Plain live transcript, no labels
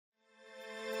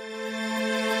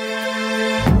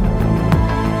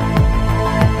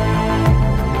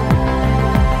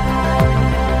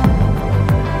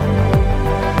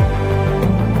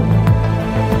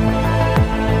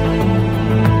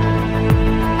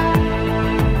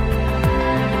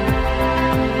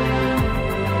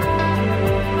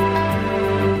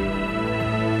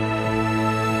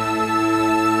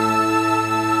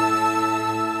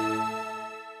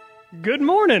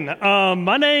morning.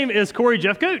 My name is Corey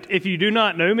Jeffcoat. If you do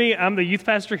not know me, I'm the youth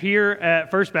pastor here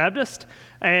at First Baptist,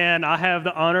 and I have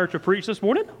the honor to preach this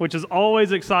morning, which is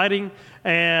always exciting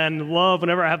and love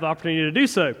whenever I have the opportunity to do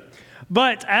so.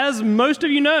 But as most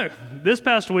of you know, this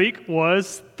past week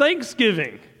was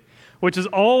Thanksgiving, which is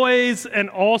always an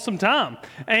awesome time.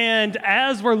 And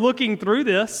as we're looking through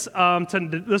this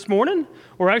this morning,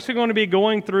 we're actually going to be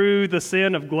going through the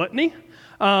sin of gluttony.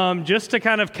 Just to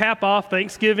kind of cap off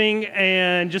Thanksgiving,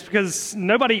 and just because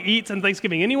nobody eats on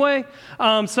Thanksgiving anyway,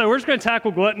 so we're just going to tackle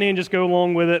gluttony and just go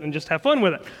along with it and just have fun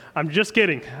with it. I'm just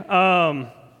kidding.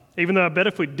 Even though I bet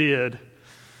if we did,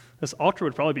 this altar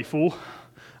would probably be full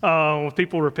with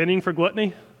people repenting for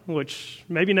gluttony, which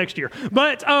maybe next year.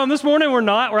 But this morning we're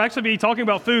not. We're actually be talking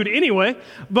about food anyway,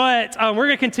 but we're going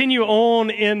to continue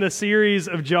on in the series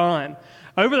of John.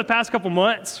 Over the past couple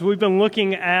months, we've been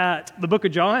looking at the book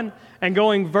of John and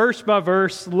going verse by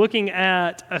verse, looking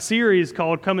at a series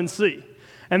called Come and See.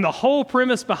 And the whole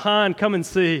premise behind Come and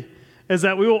See is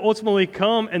that we will ultimately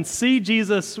come and see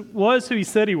Jesus was who he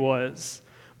said he was,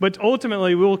 but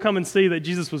ultimately we will come and see that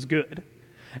Jesus was good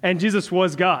and Jesus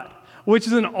was God, which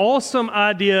is an awesome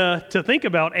idea to think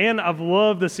about, and I've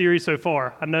loved the series so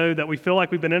far. I know that we feel like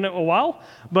we've been in it a while,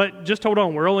 but just hold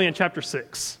on, we're only in chapter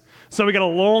 6. So we got a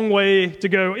long way to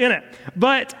go in it.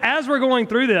 But as we're going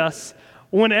through this,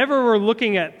 whenever we're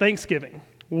looking at Thanksgiving,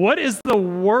 what is the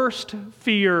worst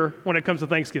fear when it comes to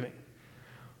Thanksgiving?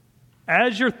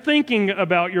 As you're thinking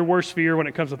about your worst fear when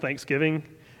it comes to Thanksgiving,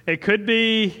 it could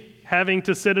be having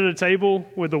to sit at a table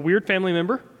with a weird family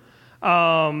member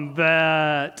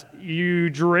that you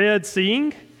dread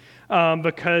seeing,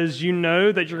 because you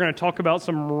know that you're going to talk about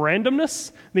some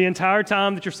randomness the entire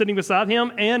time that you're sitting beside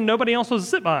him, and nobody else wants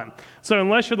to sit by him. So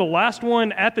unless you're the last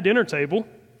one at the dinner table,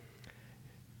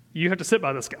 you have to sit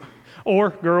by this guy or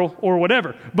girl or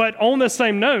whatever. But on the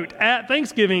same note, at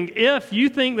Thanksgiving, if you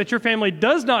think that your family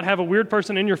does not have a weird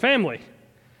person in your family,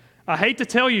 I hate to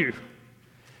tell you,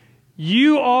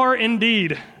 you are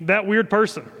indeed that weird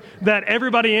person that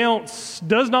everybody else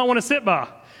does not want to sit by.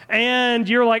 And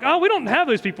you're like, oh, we don't have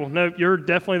those people. No, you're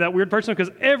definitely that weird person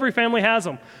because every family has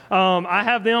them. I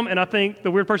have them, and I think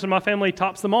the weird person in my family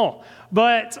tops them all.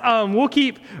 But we'll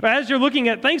keep, as you're looking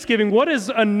at Thanksgiving, what is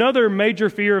another major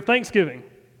fear of Thanksgiving?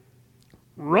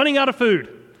 Running out of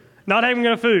food, not having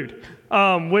enough food,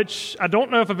 which I don't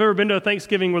know if I've ever been to a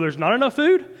Thanksgiving where there's not enough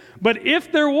food. But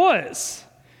if there was,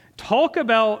 talk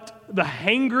about the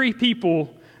hangry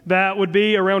people that would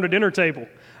be around a dinner table.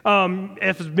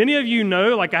 If many of you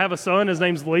know, like I have a son, his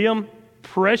name's Liam,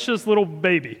 precious little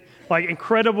baby, like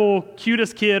incredible,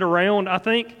 cutest kid around, I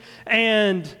think.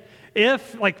 And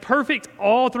if like perfect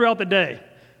all throughout the day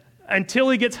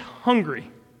until he gets hungry,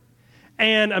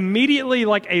 and immediately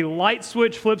like a light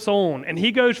switch flips on and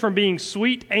he goes from being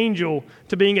sweet angel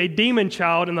to being a demon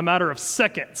child in the matter of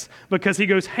seconds because he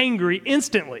goes hangry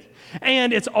instantly.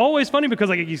 And it's always funny because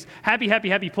like he's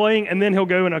happy playing, and then he'll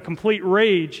go in a complete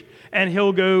rage and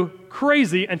he'll go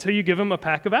crazy until you give him a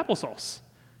pack of applesauce.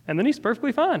 And then he's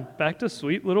perfectly fine. Back to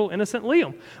sweet little innocent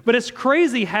Liam. But it's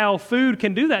crazy how food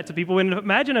can do that to people. And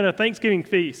imagine at a Thanksgiving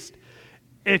feast,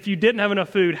 if you didn't have enough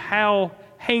food, how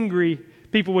hangry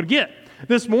people would get.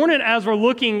 This morning, as we're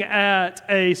looking at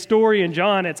a story in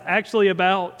John, it's actually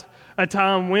about a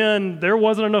time when there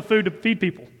wasn't enough food to feed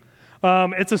people.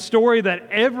 It's a story that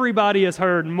everybody has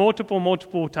heard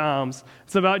multiple times.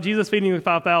 It's about Jesus feeding the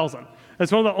 5,000.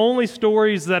 It's one of the only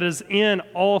stories that is in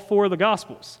all 4 of the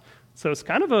Gospels. So it's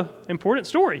kind of an important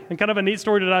story and kind of a neat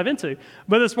story to dive into.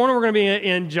 But this morning we're going to be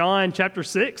in John chapter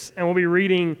 6, and we'll be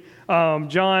reading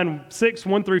John 6,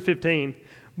 1 through 15.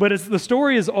 But the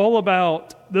story is all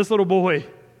about this little boy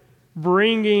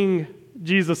bringing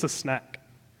Jesus a snack.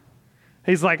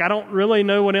 He's like, I don't really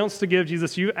know what else to give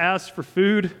Jesus. You asked for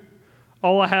food.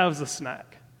 All I have is a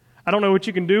snack. I don't know what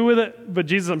you can do with it, but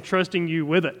Jesus, I'm trusting you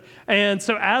with it. And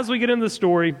so as we get into the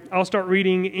story, I'll start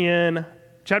reading in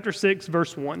chapter 6,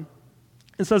 verse 1.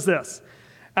 It says this: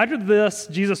 After this,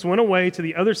 Jesus went away to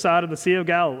the other side of the Sea of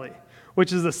Galilee,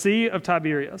 which is the Sea of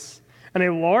Tiberias. And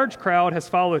a large crowd has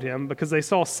followed him because they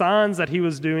saw signs that he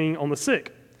was doing on the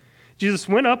sick. Jesus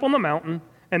went up on the mountain,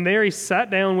 and there he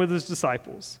sat down with his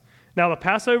disciples. Now the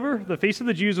Passover, the feast of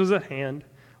the Jews, was at hand.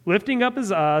 Lifting up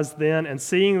his eyes then and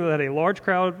seeing that a large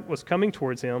crowd was coming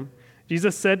towards him,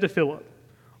 Jesus said to Philip,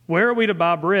 Where are we to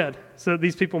buy bread so that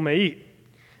these people may eat?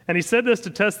 And he said this to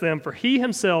test them, for he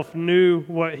himself knew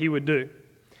what he would do.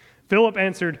 Philip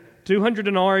answered, 200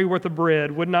 denarii worth of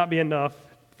bread would not be enough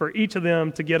for each of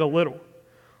them to get a little.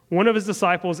 One of his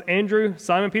disciples, Andrew,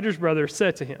 Simon Peter's brother,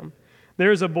 said to him,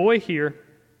 There is a boy here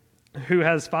who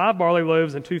has 5 barley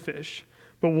loaves and 2 fish,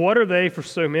 but what are they for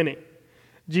so many?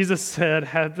 Jesus said,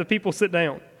 "Have the people sit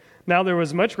down." Now there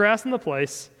was much grass in the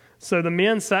place, so the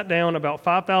men sat down, about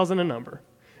 5,000 in number.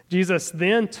 Jesus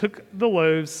then took the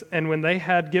loaves, and when they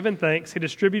had given thanks, he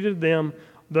distributed them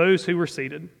those who were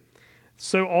seated.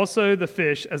 So also the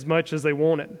fish, as much as they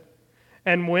wanted.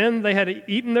 And when they had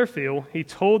eaten their fill, he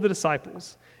told the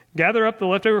disciples, "Gather up the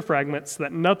leftover fragments,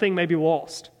 that nothing may be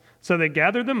lost." So they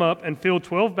gathered them up and filled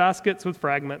 12 baskets with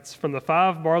fragments from the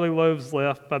 5 barley loaves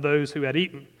left by those who had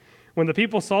eaten. When the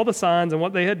people saw the signs and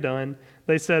what they had done,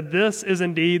 they said, "This is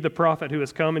indeed the prophet who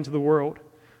has come into the world."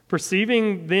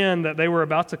 Perceiving then that they were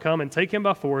about to come and take him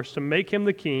by force to make him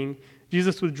the king,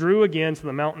 Jesus withdrew again to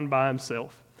the mountain by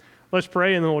himself. Let's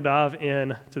pray, and then we'll dive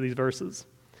into these verses.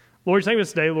 Lord, thank you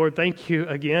today. Lord, thank you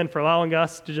again for allowing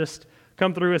us to just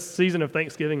come through a season of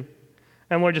Thanksgiving.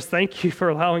 And Lord, just thank you for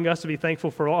allowing us to be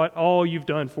thankful for all you've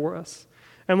done for us.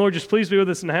 And Lord, just please be with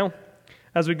us now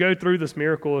as we go through this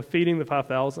miracle of feeding the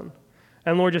 5,000.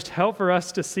 And Lord, just help for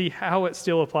us to see how it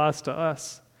still applies to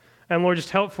us. And Lord,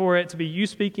 just help for it to be you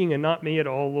speaking and not me at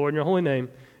all, Lord, in your holy name,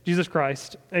 Jesus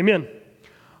Christ. Amen.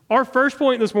 Our first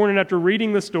point this morning after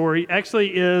reading the story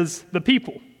actually is the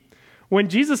people. When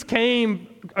Jesus came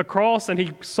across and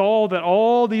he saw that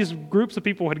all these groups of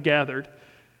people had gathered,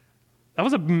 that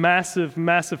was a massive,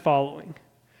 massive following.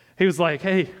 He was like,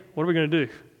 "Hey, what are we going to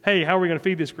do? Hey, how are we going to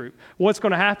feed this group? What's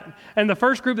going to happen?" And the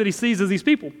first group that he sees is these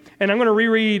people. And I'm going to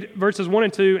reread verses 1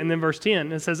 and 2 and then verse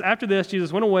 10. It says, "After this,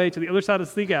 Jesus went away to the other side of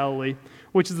the Sea of Galilee,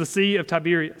 which is the Sea of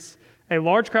Tiberias. A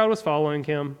large crowd was following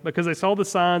him because they saw the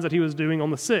signs that he was doing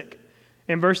on the sick."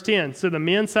 In verse 10, "So the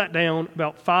men sat down,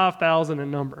 about 5,000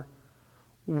 in number."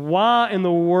 Why in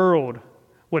the world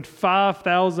would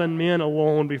 5,000 men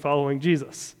alone be following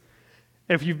Jesus?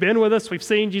 If you've been with us, we've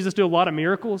seen Jesus do a lot of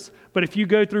miracles, but if you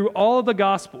go through all the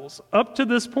Gospels up to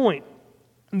this point,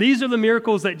 these are the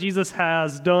miracles that Jesus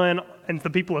has done and the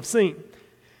people have seen.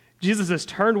 Jesus has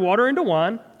turned water into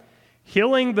wine,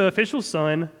 healing the official's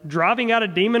son, driving out a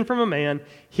demon from a man,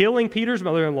 healing Peter's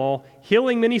mother-in-law,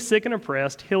 healing many sick and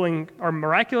oppressed, healing our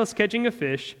miraculous catching of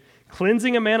fish,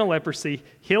 cleansing a man of leprosy,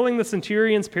 healing the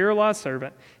centurion's paralyzed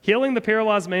servant, healing the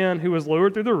paralyzed man who was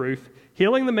lowered through the roof,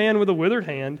 healing the man with a withered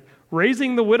hand,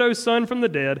 raising the widow's son from the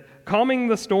dead, calming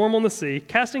the storm on the sea,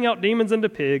 casting out demons into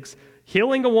pigs,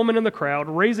 healing a woman in the crowd,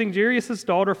 raising Jairus'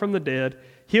 daughter from the dead,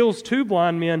 heals 2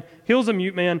 blind men, heals a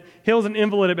mute man, heals an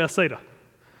invalid at Bethsaida.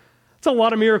 It's a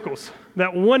lot of miracles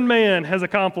that one man has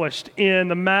accomplished in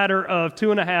the matter of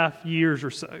 2.5 years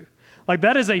or so. Like,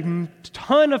 that is a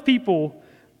ton of people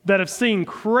that have seen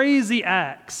crazy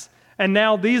acts, and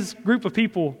now these group of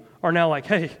people are now like,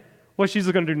 "Hey, what's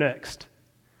Jesus going to do next?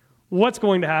 What's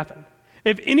going to happen?"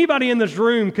 If anybody in this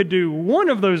room could do one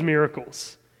of those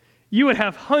miracles, you would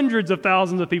have hundreds of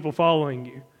thousands of people following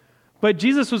you. But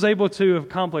Jesus was able to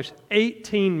accomplish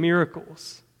 18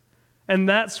 miracles. And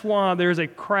that's why there's a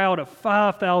crowd of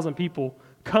 5,000 people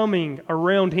coming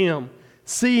around him,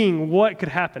 seeing what could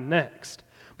happen next.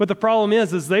 But the problem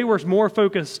is they were more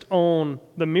focused on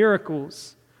the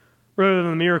miracles rather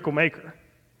than the miracle maker.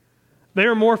 They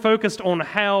were more focused on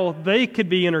how they could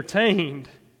be entertained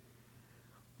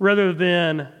rather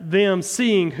than them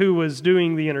seeing who was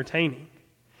doing the entertaining.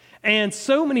 And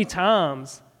so many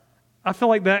times, I feel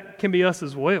like that can be us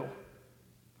as well.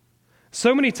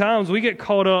 So many times we get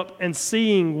caught up in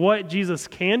seeing what Jesus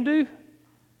can do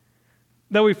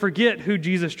that we forget who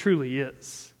Jesus truly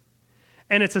is.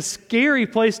 And it's a scary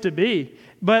place to be.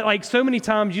 But like so many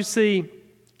times you see,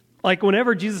 like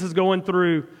whenever Jesus is going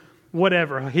through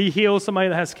whatever, he heals somebody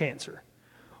that has cancer.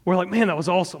 We're like, "Man, that was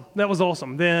awesome. That was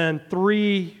awesome." Then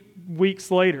 3 weeks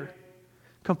later,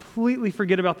 completely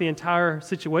forget about the entire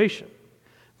situation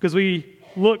because we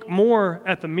look more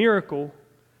at the miracle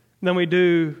than we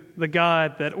do the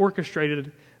God that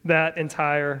orchestrated that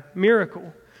entire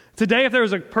miracle. Today, if there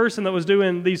was a person that was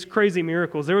doing these crazy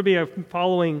miracles, there would be a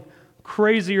following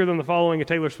crazier than the following of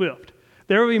Taylor Swift.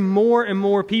 There would be more and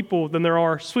more people than there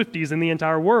are Swifties in the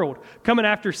entire world coming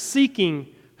after seeking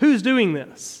who's doing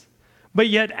this. But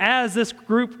yet, as this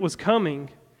group was coming,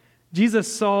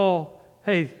 Jesus saw,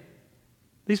 hey,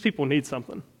 these people need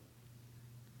something.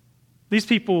 These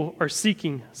people are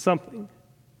seeking something.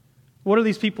 What are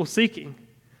these people seeking?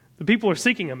 The people are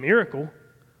seeking a miracle.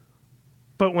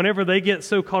 But whenever they get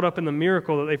so caught up in the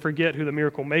miracle that they forget who the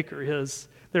miracle maker is,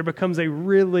 there becomes a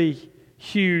really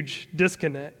huge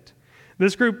disconnect.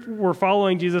 This group were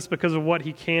following Jesus because of what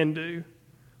he can do,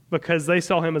 because they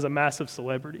saw him as a massive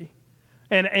celebrity.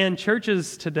 And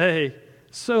churches today,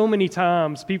 so many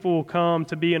times people will come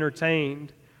to be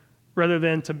entertained rather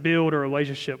than to build a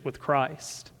relationship with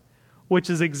Christ, which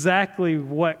is exactly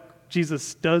what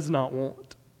Jesus does not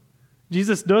want.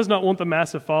 Jesus does not want the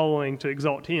massive following to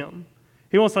exalt him.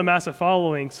 He wants the massive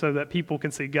following so that people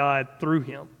can see God through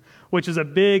him, which is a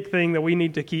big thing that we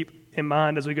need to keep in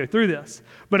mind as we go through this.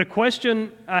 But a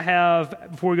question I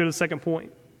have before we go to the second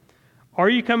point. Are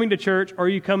you coming to church? Are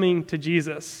you coming to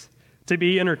Jesus to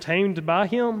be entertained by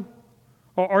him?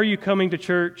 Or are you coming to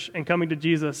church and coming to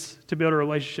Jesus to build a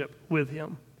relationship with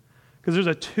him? Because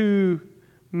there's two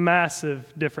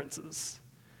massive differences.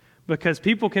 Because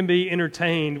people can be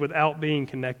entertained without being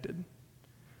connected.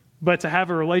 But to have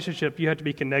a relationship, you have to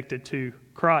be connected to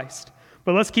Christ.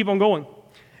 But let's keep on going.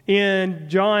 In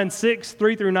John 6,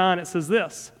 3 through 9, it says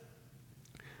this.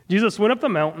 Jesus went up the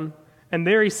mountain, and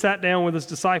there he sat down with his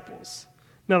disciples.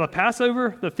 Now the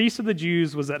Passover, the feast of the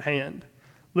Jews, was at hand.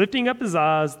 Lifting up his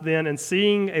eyes then and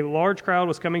seeing a large crowd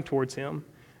was coming towards him,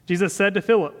 Jesus said to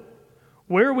Philip,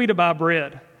 "Where are we to buy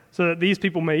bread so that these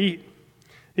people may eat?"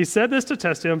 He said this to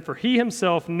test him, for he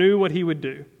himself knew what he would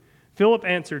do. Philip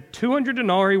answered, 200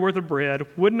 denarii worth of bread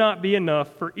would not be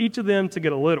enough for each of them to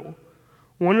get a little.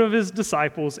 One of his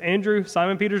disciples, Andrew,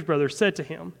 Simon Peter's brother, said to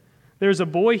him, "There's a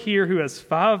boy here who has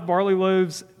 5 barley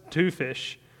loaves, 2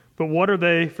 fish, but what are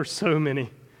they for so many?"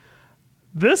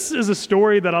 This is a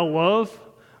story that I love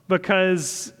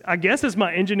because I guess it's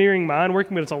my engineering mind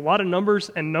working, but it's a lot of numbers,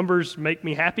 and numbers make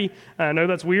me happy. I know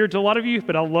that's weird to a lot of you,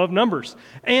 but I love numbers.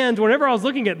 And whenever I was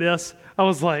looking at this, I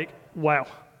was like, wow,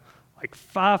 like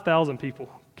 5,000 people.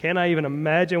 Can I even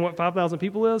imagine what 5,000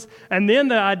 people is? And then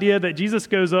the idea that Jesus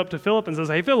goes up to Philip and says,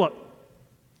 "Hey, Philip,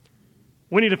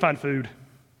 we need to find food.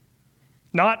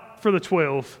 Not for the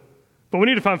 12, but we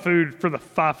need to find food for the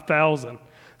 5,000.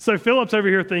 So Philip's over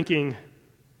here thinking,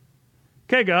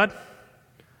 okay, God,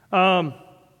 how?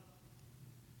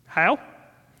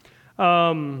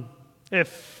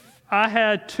 If I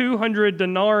had 200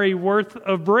 denarii worth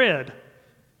of bread,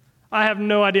 I have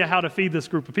no idea how to feed this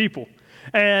group of people.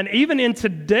 And even in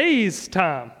today's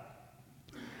time,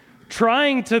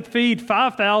 trying to feed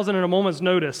 5,000 at a moment's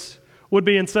notice would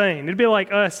be insane. It'd be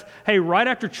like us, hey, right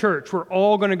after church, we're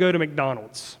all going to go to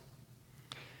McDonald's.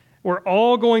 We're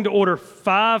all going to order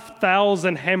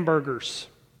 5,000 hamburgers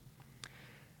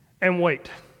and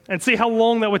wait and see how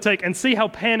long that would take and see how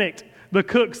panicked the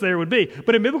cooks there would be.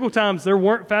 But in biblical times, there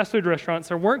weren't fast food restaurants,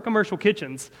 there weren't commercial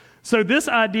kitchens. So this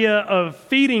idea of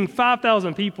feeding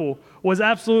 5,000 people was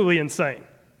absolutely insane.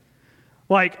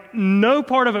 Like, no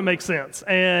part of it makes sense.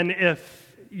 And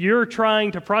if you're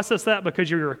trying to process that because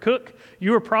you're a cook,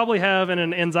 you are probably having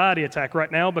an anxiety attack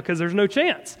right now because there's no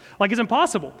chance. Like, it's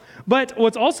impossible. But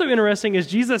what's also interesting is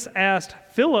Jesus asked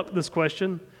Philip this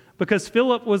question because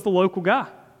Philip was the local guy.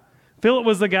 Philip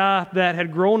was the guy that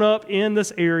had grown up in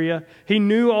this area. He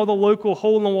knew all the local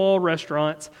hole-in-the-wall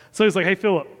restaurants. So he's like, hey,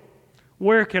 Philip,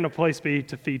 where can a place be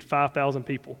to feed 5,000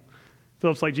 people?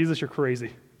 Philip's like, Jesus, you're crazy.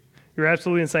 You're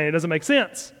absolutely insane. It doesn't make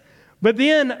sense. But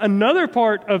then another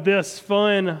part of this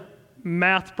fun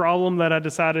math problem that I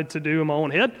decided to do in my own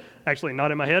head, actually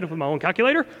not in my head, with my own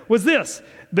calculator, was this.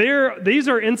 These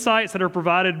are insights that are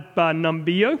provided by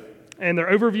Numbeo and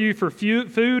their overview for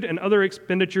food and other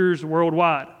expenditures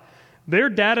worldwide. Their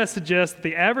data suggests that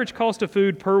the average cost of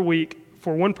food per week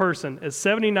for one person is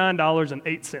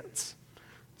 $79.08.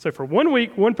 So for 1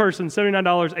 week, one person,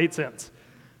 $79.08.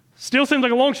 Still seems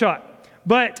like a long shot,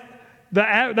 but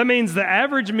that means the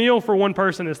average meal for one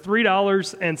person is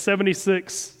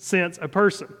 $3.76 a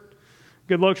person.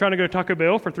 Good luck trying to go to Taco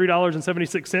Bell for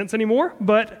 $3.76 anymore,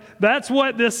 but that's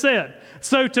what this said.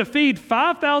 So to feed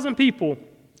 5,000 people,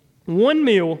 one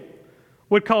meal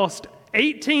would cost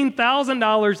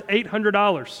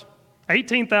 $18,800.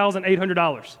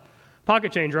 $18,800.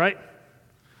 Pocket change, right?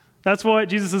 That's what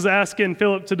Jesus is asking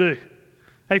Philip to do.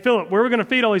 Hey, Philip, where are we going to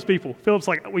feed all these people? Philip's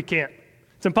like, we can't.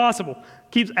 It's impossible.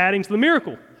 Keeps adding to the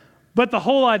miracle. But the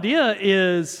whole idea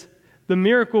is the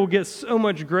miracle gets so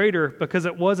much greater because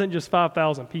it wasn't just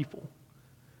 5,000 people.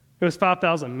 It was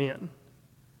 5,000 men.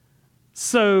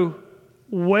 So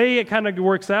the way it kind of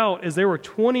works out is there were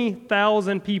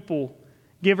 20,000 people,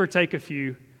 give or take a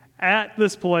few, at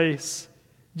this place.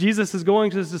 Jesus is going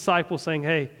to his disciples saying,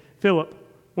 hey, Philip,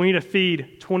 we need to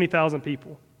feed 20,000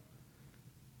 people.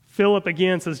 Philip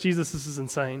again says, Jesus, this is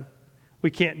insane. We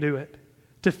can't do it.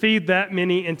 To feed that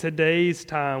many in today's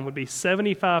time would be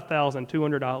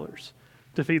 $75,200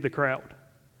 to feed the crowd.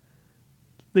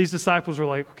 These disciples were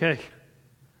like, okay,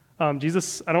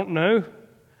 Jesus, I don't know.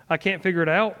 I can't figure it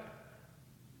out.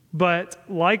 But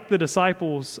like the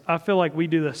disciples, I feel like we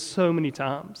do this so many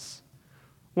times.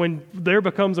 When there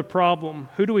becomes a problem,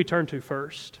 who do we turn to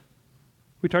first?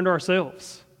 We turn to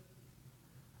ourselves.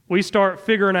 We start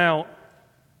figuring out,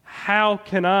 how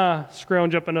can I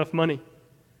scrounge up enough money?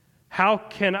 How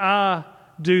can I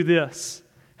do this?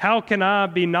 How can I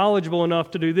be knowledgeable enough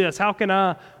to do this? How can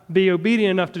I be obedient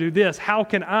enough to do this? How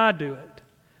can I do it?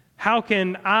 How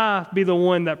can I be the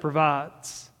one that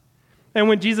provides? And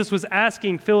when Jesus was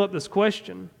asking Philip this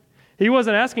question, he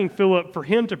wasn't asking Philip for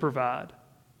him to provide.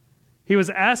 He was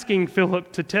asking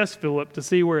Philip to test Philip to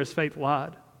see where his faith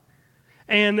lied.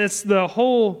 And it's the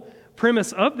whole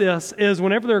premise of this is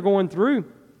whenever they're going through,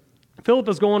 Philip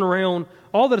is going around,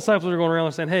 all the disciples are going around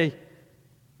and saying, hey,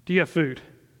 do you have food?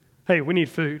 Hey, we need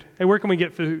food. Hey, where can we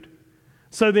get food?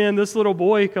 So then this little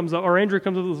boy comes up, or Andrew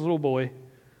comes up with this little boy.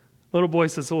 Little boy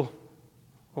says, well,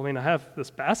 I mean, I have this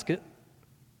basket.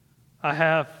 I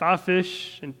have 5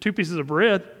 fish and 2 pieces of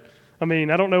bread. I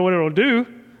mean, I don't know what it'll do,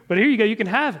 but here you go, you can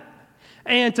have it.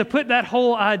 And to put that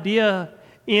whole idea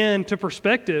into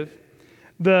perspective,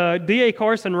 the D.A.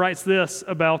 Carson writes this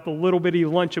about the little bitty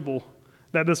Lunchable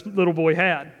that this little boy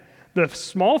had. The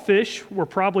small fish were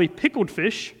probably pickled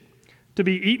fish to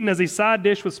be eaten as a side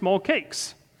dish with small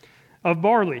cakes of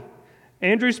barley.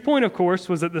 Andrew's point, of course,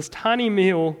 was that this tiny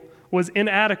meal was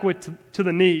inadequate to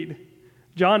the need.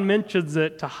 John mentions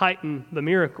it to heighten the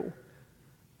miracle.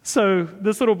 So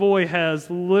this little boy has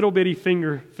little bitty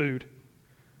finger food.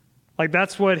 Like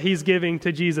that's what he's giving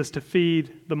to Jesus to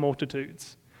feed the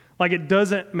multitudes. Like it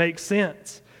doesn't make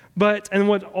sense. And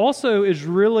what also is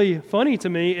really funny to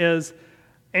me is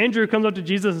Andrew comes up to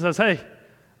Jesus and says, hey,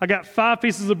 I got 5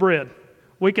 pieces of bread.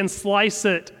 We can slice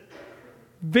it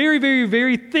very, very,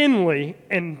 very thinly,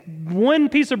 and 1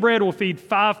 piece of bread will feed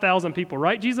 5,000 people,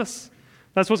 right, Jesus?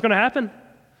 That's what's going to happen?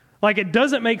 Like it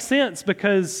doesn't make sense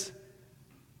because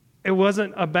it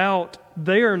wasn't about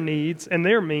their needs and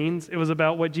their means. It was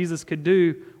about what Jesus could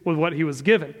do with what he was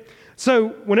given. So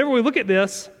whenever we look at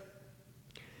this,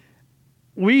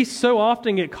 we so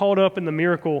often get caught up in the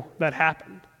miracle that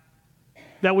happened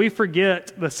that we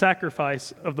forget the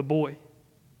sacrifice of the boy.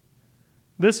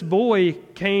 This boy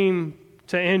came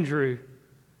to Andrew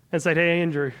and said, hey,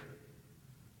 Andrew,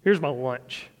 here's my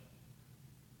lunch.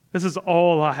 This is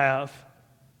all I have.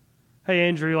 Hey,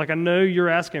 Andrew, like I know you're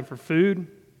asking for food,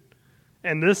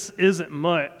 and this isn't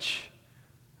much,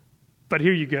 but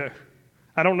here you go.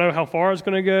 I don't know how far it's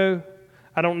going to go.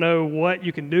 I don't know what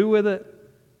you can do with it,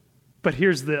 but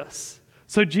here's this.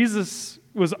 So Jesus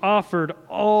was offered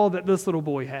all that this little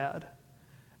boy had.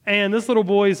 And this little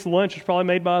boy's lunch was probably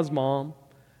made by his mom,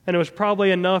 and it was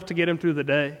probably enough to get him through the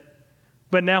day.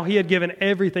 But now he had given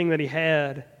everything that he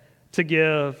had to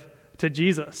give to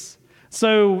Jesus.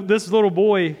 So this little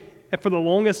boy, for the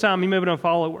longest time, he may have been a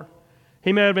follower.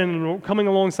 He may have been coming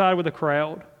alongside with a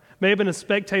crowd, may have been a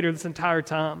spectator this entire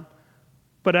time.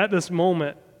 But at this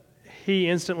moment, he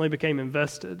instantly became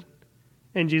invested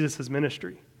in Jesus'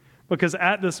 ministry. Because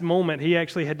at this moment, he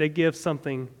actually had to give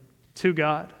something to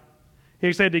God. He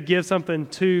actually had to give something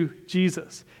to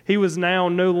Jesus. He was now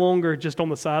no longer just on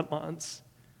the sidelines,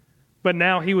 but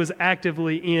now he was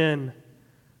actively in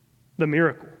the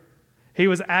miracle. He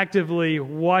was actively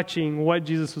watching what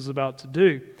Jesus was about to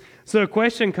do. So a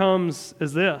question comes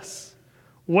is this.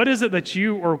 What is it that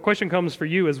a question comes for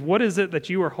you is, what is it that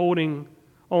you are holding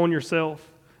on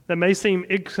yourself that may seem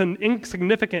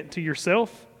insignificant to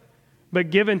yourself,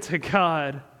 but given to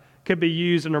God could be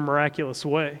used in a miraculous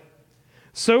way?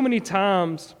 So many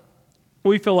times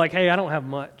we feel like, hey, I don't have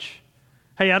much.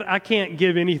 Hey, I can't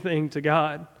give anything to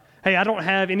God. Hey, I don't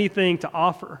have anything to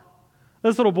offer.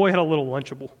 This little boy had a little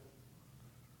Lunchable.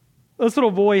 This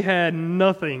little boy had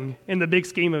nothing in the big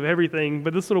scheme of everything,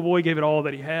 but this little boy gave it all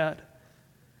that he had.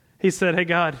 He said, hey,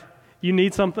 God, you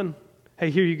need something?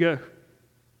 Hey, here you go.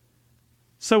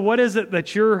 So what is it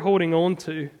that you're holding on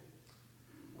to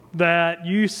that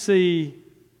you see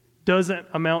doesn't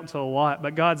amount to a lot,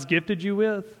 but God's gifted you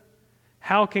with?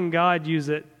 How can God use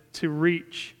it to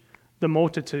reach the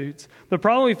multitudes? The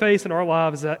problem we face in our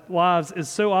lives is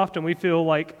so often we feel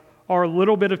like our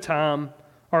little bit of time,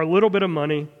 our little bit of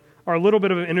money, our little bit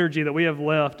of energy that we have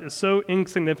left is so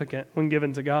insignificant when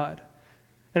given to God.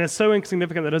 And it's so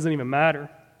insignificant that it doesn't even matter.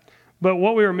 But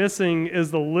what we are missing is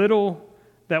the little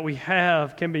that we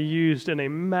have can be used in a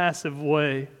massive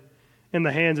way in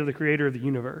the hands of the creator of the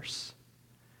universe.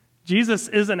 Jesus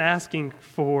isn't asking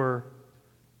for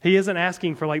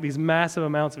like these massive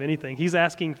amounts of anything. He's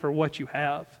asking for what you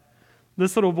have.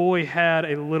 This little boy had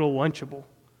a little Lunchable.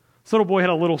 This little boy had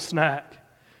a little snack.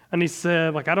 And he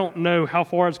said, like, I don't know how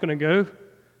far it's going to go,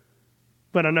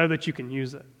 but I know that you can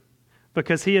use it.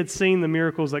 Because he had seen the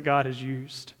miracles that God has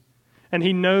used. And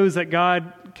he knows that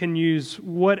God can use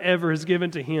whatever is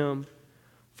given to him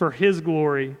for his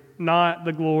glory, not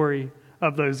the glory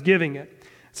of those giving it.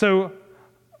 So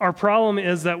our problem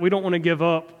is that we don't want to give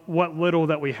up what little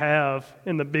that we have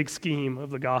in the big scheme of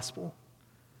the gospel.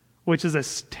 which is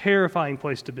a terrifying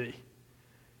place to be.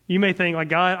 You may think, like,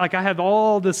 God, like I have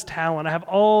all this talent, I have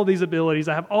all these abilities,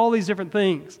 I have all these different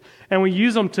things, and we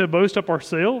use them to boast up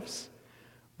ourselves.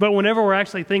 But whenever we're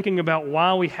actually thinking about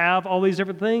why we have all these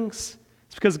different things,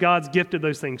 it's because God's gifted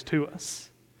those things to us.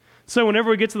 So whenever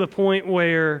we get to the point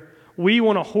where we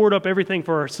want to hoard up everything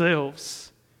for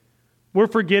ourselves, we're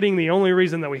forgetting the only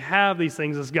reason that we have these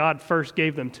things is God first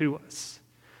gave them to us.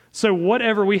 So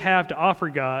whatever we have to offer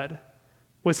God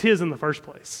was His in the first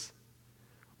place.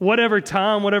 Whatever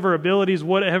time, whatever abilities,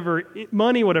 whatever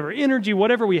money, whatever energy,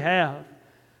 whatever we have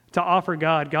to offer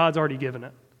God, God's already given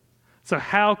it. So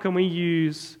how can we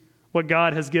use what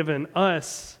God has given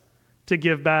us to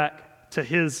give back to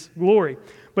His glory?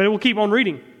 But we'll keep on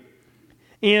reading.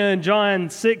 In John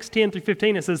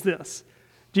 6:10-15, it says this.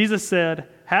 Jesus said,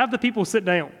 "Have the people sit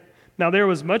down." Now there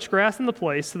was much grass in the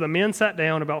place, so the men sat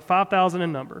down, about 5,000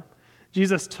 in number.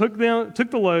 Jesus took the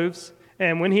loaves,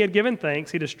 and when He had given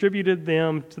thanks, He distributed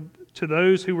them to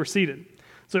those who were seated.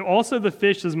 So also the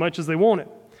fish as much as they wanted.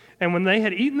 And when they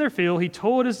had eaten their fill, He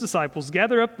told His disciples,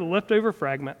 "Gather up the leftover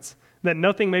fragments, that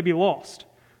nothing may be lost."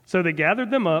 So they gathered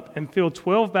them up and filled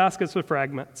 12 baskets with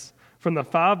fragments from the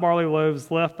 5 barley loaves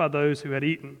left by those who had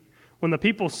eaten. When the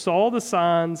people saw the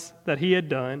signs that He had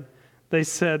done, they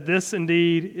said, "This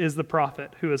indeed is the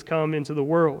prophet who has come into the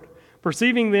world."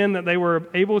 Perceiving then that they were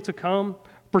about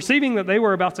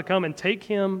to come and take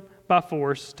Him by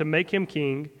force to make Him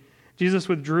king, Jesus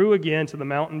withdrew again to the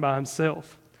mountain by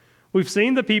Himself. We've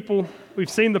seen the people, we've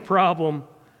seen the problem.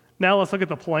 Now let's look at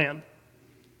the plan.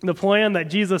 The plan that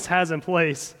Jesus has in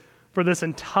place for this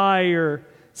entire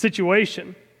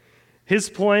situation. His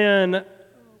plan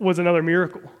was another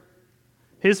miracle.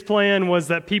 His plan was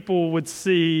that people would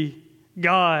see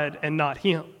God and not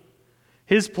Him.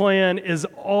 His plan is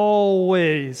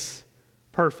always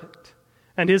perfect.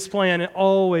 And His plan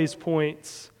always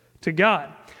points to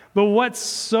God. But what's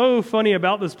so funny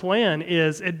about this plan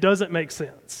is it doesn't make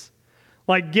sense.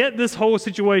 Like, get this whole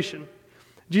situation.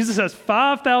 Jesus has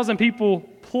 5,000 people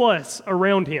plus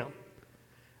around Him.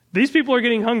 These people are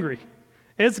getting hungry.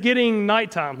 It's getting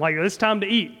nighttime, like it's time to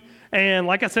eat. And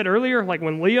like I said earlier, like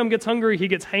when Liam gets hungry, he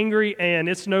gets hangry, and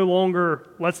it's no longer,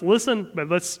 let's listen, but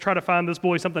let's try to find this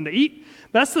boy something to eat.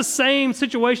 That's the same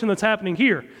situation that's happening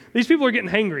here. These people are getting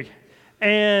hangry.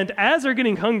 And as they're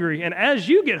getting hungry, and as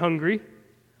you get hungry,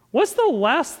 what's the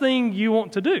last thing you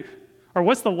want to do? Or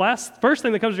what's the first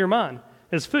thing that comes to your mind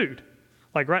is food.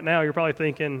 Like right now, you're probably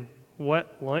thinking,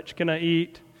 what lunch can I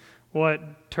eat?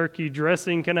 What turkey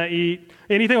dressing can I eat?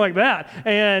 Anything like that.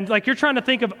 And like you're trying to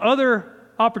think of other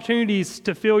opportunities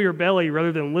to fill your belly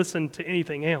rather than listen to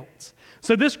anything else.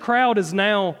 So this crowd is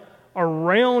now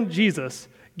around Jesus,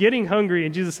 getting hungry,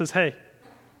 and Jesus says, "Hey,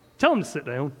 tell them to sit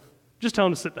down. Just tell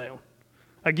them to sit down."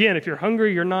 Again, if you're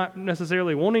hungry, you're not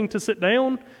necessarily wanting to sit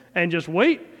down and just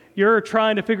wait. You're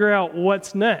trying to figure out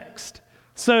what's next.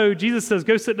 So Jesus says,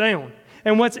 "Go sit down."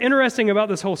 And what's interesting about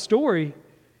this whole story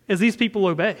is these people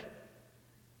obey.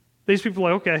 These people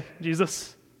are like, "Okay,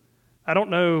 Jesus, I don't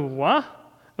know why.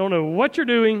 I don't know what you're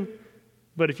doing,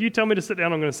 but if you tell me to sit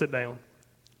down, I'm going to sit down."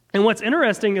 And what's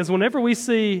interesting is whenever we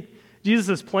see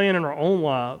Jesus' plan in our own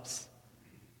lives,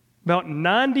 about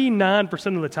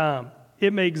 99% of the time,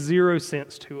 it makes zero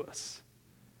sense to us.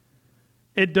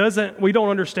 We don't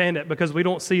understand it because we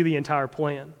don't see the entire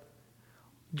plan.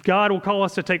 God will call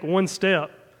us to take one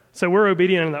step, so we're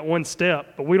obedient in that one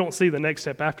step, but we don't see the next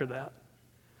step after that.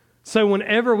 So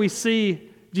whenever we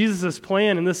see Jesus'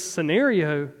 plan in this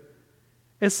scenario,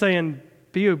 it's saying,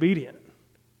 be obedient.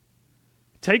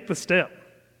 Take the step.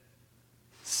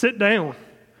 Sit down.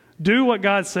 Do what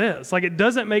God says. Like, it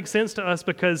doesn't make sense to us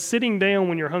because sitting down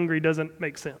when you're hungry doesn't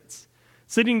make sense.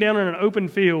 Sitting down in an open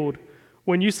field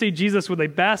when you see Jesus with a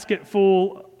basket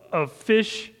full of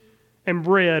fish and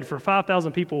bread for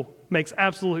 5,000 people makes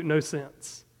absolute no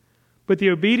sense. But the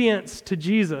obedience to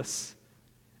Jesus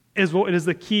is what is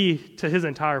the key to His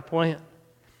entire plan.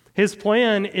 His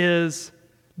plan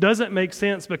doesn't make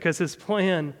sense because His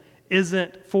plan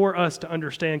isn't for us to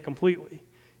understand completely.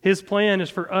 His plan is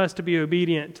for us to be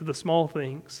obedient to the small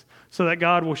things so that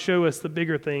God will show us the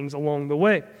bigger things along the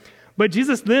way. But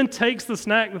Jesus then takes the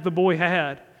snack that the boy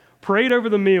had, prayed over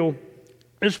the meal.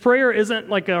 His prayer isn't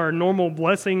like our normal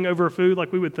blessing over food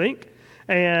like we would think,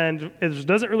 and it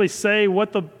doesn't really say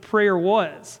what the prayer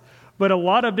was. But a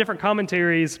lot of different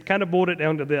commentaries kind of boiled it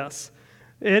down to this.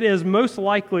 It is most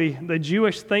likely the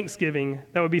Jewish thanksgiving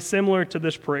that would be similar to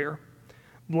this prayer.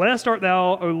 "Blessed art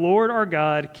thou, O Lord our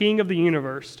God, King of the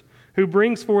universe, who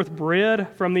brings forth bread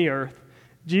from the earth."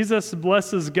 Jesus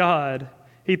blesses God.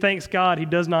 He thanks God. He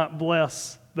does not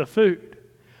bless the food.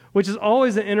 which is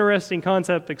always an interesting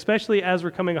concept, especially as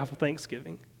we're coming off of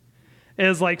Thanksgiving.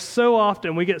 Is like so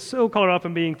often we get so caught up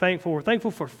in being thankful. We're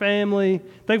thankful for family,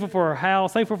 thankful for our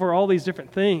house, thankful for all these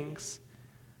different things.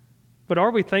 But are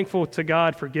we thankful to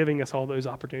God for giving us all those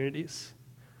opportunities,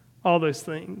 all those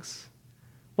things?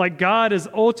 Like God is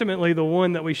ultimately the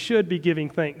one that we should be giving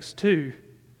thanks to.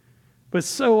 But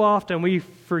so often we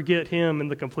forget him in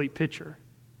the complete picture.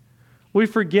 We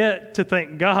forget to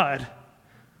thank God.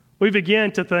 We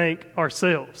begin to thank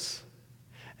ourselves.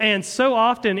 And so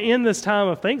often in this time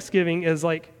of Thanksgiving is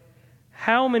like,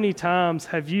 how many times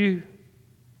have you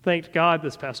thanked God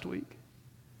this past week?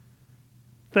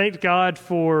 Thanked God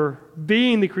for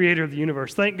being the creator of the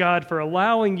universe. Thank God for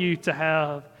allowing you to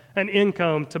have an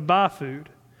income to buy food.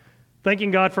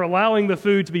 Thanking God for allowing the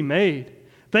food to be made.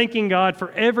 Thanking God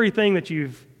for everything that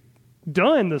you've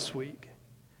done this week.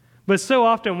 But so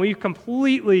often we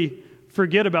completely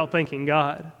forget about thanking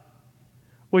God,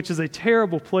 which is a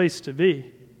terrible place to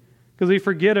be, because we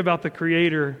forget about the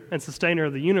creator and sustainer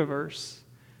of the universe,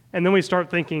 and then we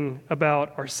start thinking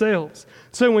about ourselves.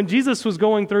 So when Jesus was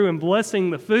going through and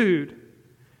blessing the food,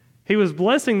 he was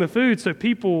blessing the food so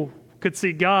people could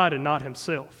see God and not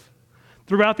himself.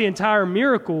 Throughout the entire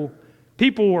miracle,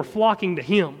 people were flocking to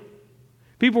him.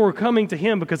 People were coming to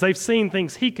him because they've seen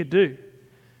things he could do.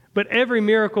 But every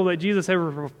miracle that Jesus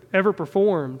ever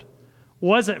performed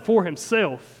wasn't for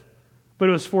himself, but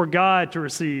it was for God to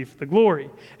receive the glory.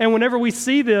 And whenever we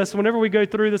see this, whenever we go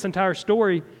through this entire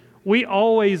story, we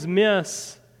always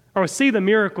miss or see the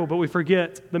miracle, but we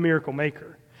forget the miracle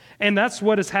maker. And that's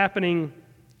what is happening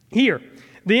here.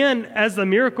 Then, as the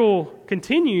miracle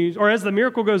continues, or as the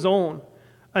miracle goes on,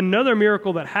 another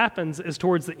miracle that happens is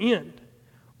towards the end,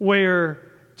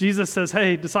 where Jesus says,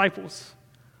 hey, disciples,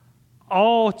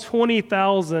 all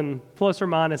 20,000 plus or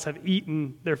minus have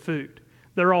eaten their food.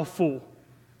 They're all full.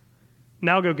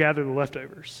 Now go gather the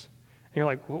leftovers. And you're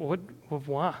like,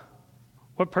 why?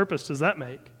 What purpose does that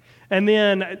make? And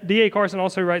then D.A. Carson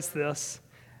also writes this.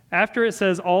 After it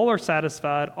says all are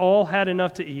satisfied, all had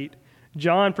enough to eat,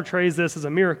 John portrays this as a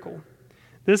miracle.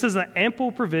 This is an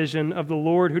ample provision of the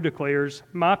Lord who declares,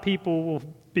 my people will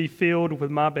be filled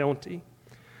with my bounty.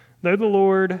 Though the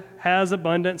Lord has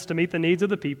abundance to meet the needs of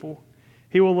the people,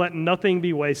 he will let nothing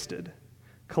be wasted.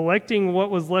 Collecting what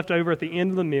was left over at the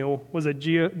end of the meal was a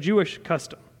Jewish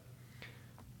custom.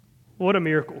 What a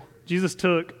miracle. Jesus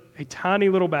took a tiny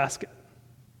little basket,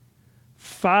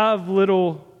 5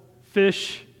 little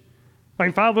pieces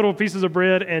of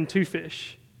bread and 2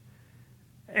 fish,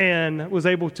 and was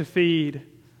able to feed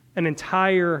an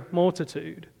entire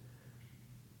multitude.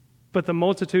 But the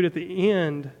multitude at the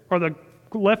end, or the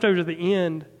leftovers at the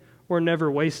end, were never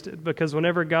wasted, because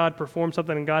whenever God performs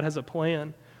something and God has a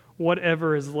plan,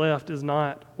 whatever is left is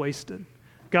not wasted.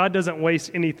 God doesn't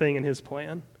waste anything in his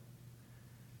plan.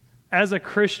 As a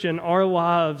Christian, our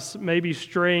lives may be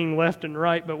straying left and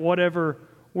right, but whatever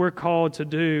we're called to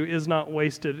do is not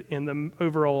wasted in the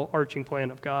overall arching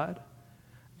plan of God.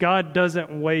 God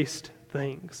doesn't waste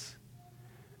things.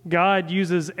 God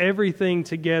uses everything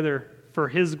together for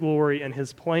his glory and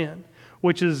his plan,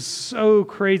 which is so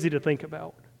crazy to think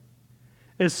about.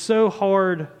 It's so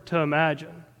hard to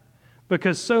imagine,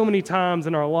 because so many times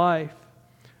in our life,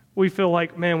 we feel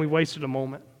like, man, we wasted a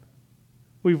moment.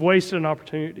 We've wasted an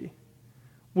opportunity.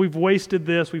 We've wasted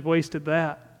this, we've wasted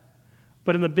that.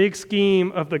 But in the big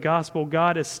scheme of the gospel,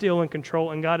 God is still in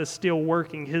control, and God is still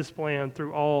working his plan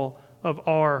through all of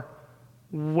our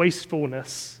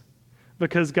wastefulness,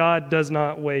 because God does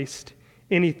not waste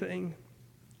anything.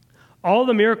 All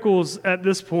the miracles at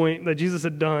this point that Jesus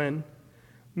had done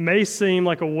may seem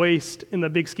like a waste in the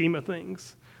big scheme of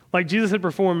things. Like Jesus had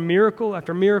performed miracle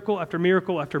after miracle after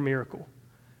miracle after miracle.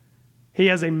 He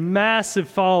has a massive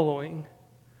following,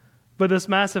 but this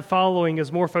massive following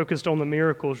is more focused on the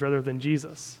miracles rather than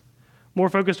Jesus. More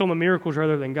focused on the miracles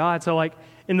rather than God. So like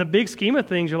in the big scheme of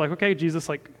things, you're like, okay, Jesus,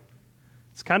 like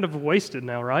it's kind of wasted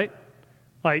now, right?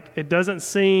 Like it doesn't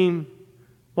seem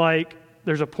like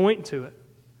there's a point to it.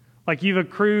 Like you've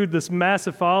accrued this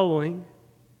massive following.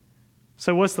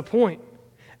 So what's the point?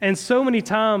 And so many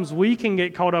times we can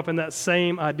get caught up in that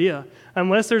same idea.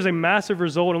 Unless there's a massive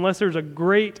result, unless there's a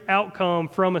great outcome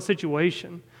from a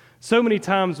situation, so many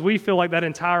times we feel like that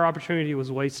entire opportunity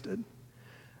was wasted.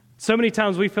 So many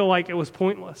times we feel like it was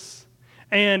pointless.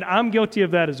 And I'm guilty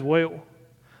of that as well.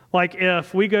 Like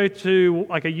if we go to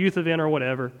like a youth event or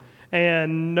whatever,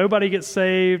 and nobody gets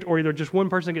saved, or either just one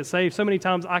person gets saved, so many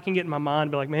times I can get in my mind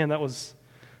and be like, man, that was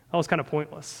kind of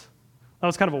pointless. That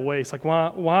was kind of a waste. Like,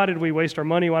 why did we waste our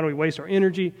money? Why did we waste our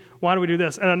energy? Why do we do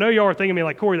this? And I know y'all are thinking to me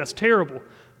like, Corey, that's terrible.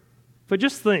 But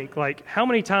just think, like, how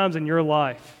many times in your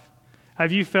life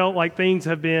Have you felt like things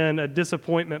have been a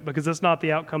disappointment because it's not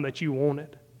the outcome that you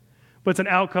wanted, but it's an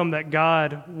outcome that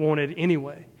God wanted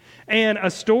anyway? And a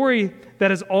story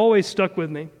that has always stuck with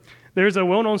me, there's a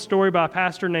well-known story by a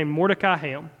pastor named Mordecai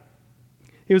Ham.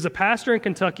 He was a pastor in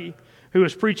Kentucky who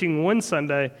was preaching one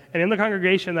Sunday, and in the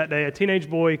congregation that day, a teenage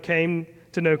boy came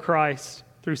to know Christ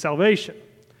through salvation.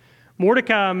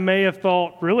 Mordecai may have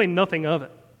thought really nothing of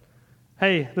it.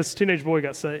 Hey, this teenage boy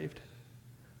got saved.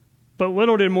 But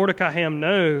little did Mordecai Ham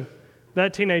know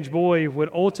that teenage boy would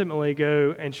ultimately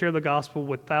go and share the gospel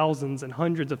with thousands and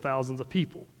hundreds of thousands of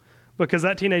people, because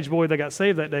that teenage boy that got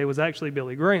saved that day was actually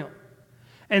Billy Graham.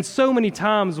 And so many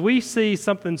times we see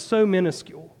something so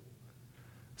minuscule,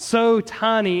 so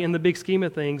tiny in the big scheme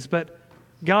of things, but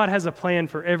God has a plan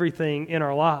for everything in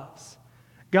our lives.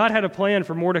 God had a plan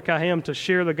for Mordecai Ham to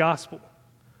share the gospel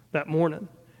that morning.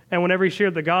 And whenever he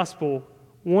shared the gospel,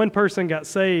 one person got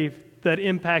saved that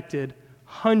impacted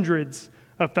hundreds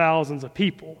of thousands of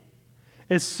people.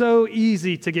 It's so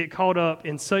easy to get caught up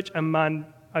in such a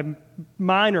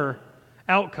minor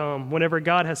outcome whenever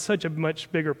God has such a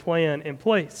much bigger plan in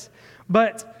place.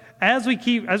 But as we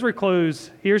close,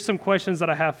 here's some questions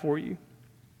that I have for you.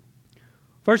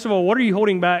 First of all, what are you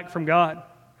holding back from God?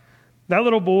 That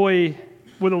little boy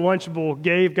with a Lunchable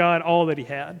gave God all that he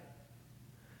had.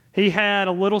 He had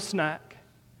a little snack.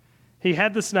 He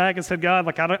had the snack and said,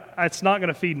 God, it's not going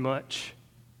to feed much.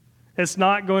 It's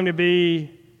not going to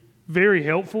be very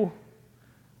helpful.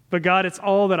 But God, it's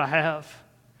all that I have.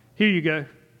 Here you go.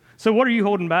 So what are you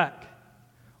holding back?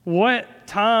 What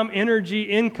time, energy,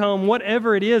 income,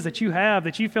 whatever it is that you have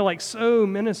that you feel like so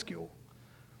minuscule,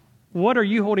 what are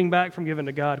you holding back from giving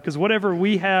to God? Because whatever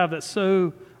we have that's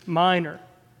so minor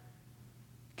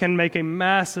can make a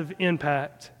massive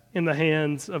impact in the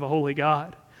hands of a holy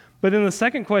God. But then the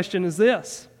second question is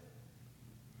this.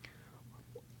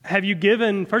 Have you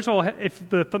given, first of all, if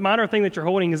the minor thing that you're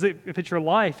holding is if it's your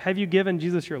life, have you given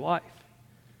Jesus your life?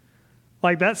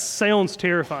 Like, that sounds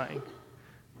terrifying.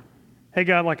 Hey,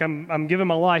 God, I'm giving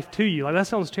my life to you. Like, that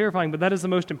sounds terrifying, but that is the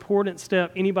most important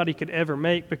step anybody could ever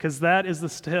make, because that is the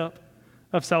step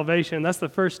of salvation. That's the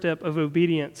first step of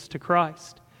obedience to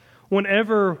Christ.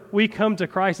 Whenever we come to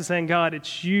Christ and saying, God,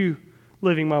 it's you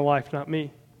living my life, not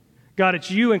me. God,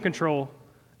 it's you in control,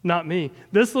 not me.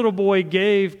 This little boy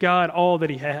gave God all that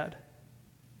he had.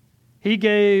 He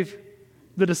gave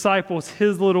the disciples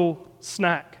his little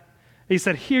snack. He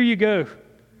said, here you go.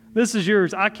 This is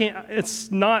yours.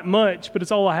 It's not much, but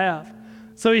it's all I have.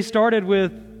 So he started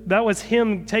with, that was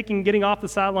him getting off the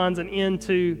sidelines and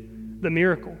into the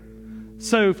miracle.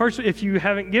 So first, if you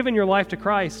haven't given your life to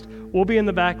Christ, we'll be in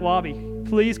the back lobby.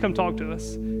 Please come talk to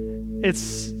us.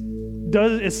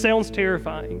 It sounds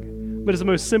terrifying, but it's the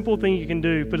most simple thing you can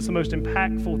do, but it's the most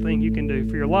impactful thing you can do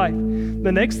for your life.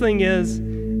 The next thing is,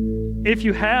 if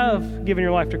you have given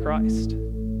your life to Christ,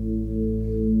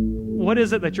 what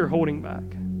is it that you're holding back?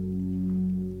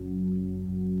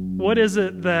 What is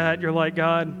it that you're like,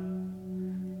 God,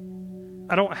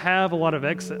 I don't have a lot of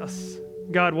excess.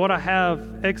 God, what I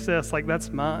have excess, like, that's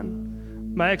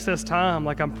mine. My excess time,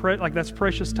 like that's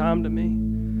precious time to me.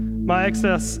 My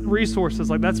excess resources,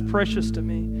 like, that's precious to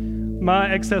me.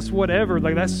 My excess whatever,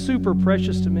 like, that's super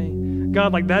precious to me.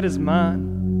 God, like, that is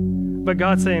mine. But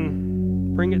God's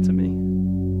saying, bring it to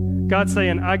me. God's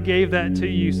saying, I gave that to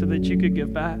you so that you could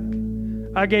give back.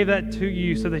 I gave that to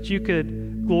you so that you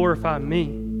could glorify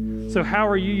me. So how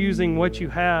are you using what you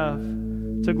have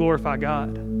to glorify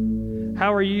God?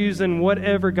 How are you using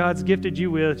whatever God's gifted you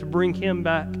with to bring him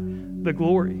back the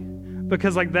glory?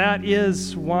 Because, like, that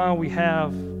is why we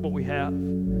have what we have.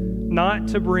 Not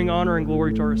to bring honor and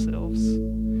glory to ourselves,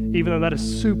 even though that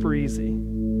is super easy.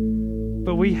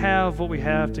 But we have what we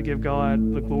have to give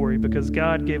God the glory, because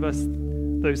God gave us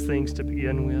those things to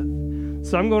begin with.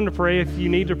 So I'm going to pray. If you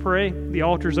need to pray, the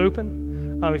altar's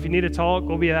open. If you need to talk,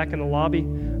 we'll be back in the lobby.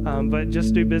 But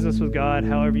just do business with God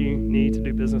however you need to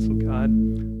do business with God.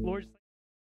 Lord.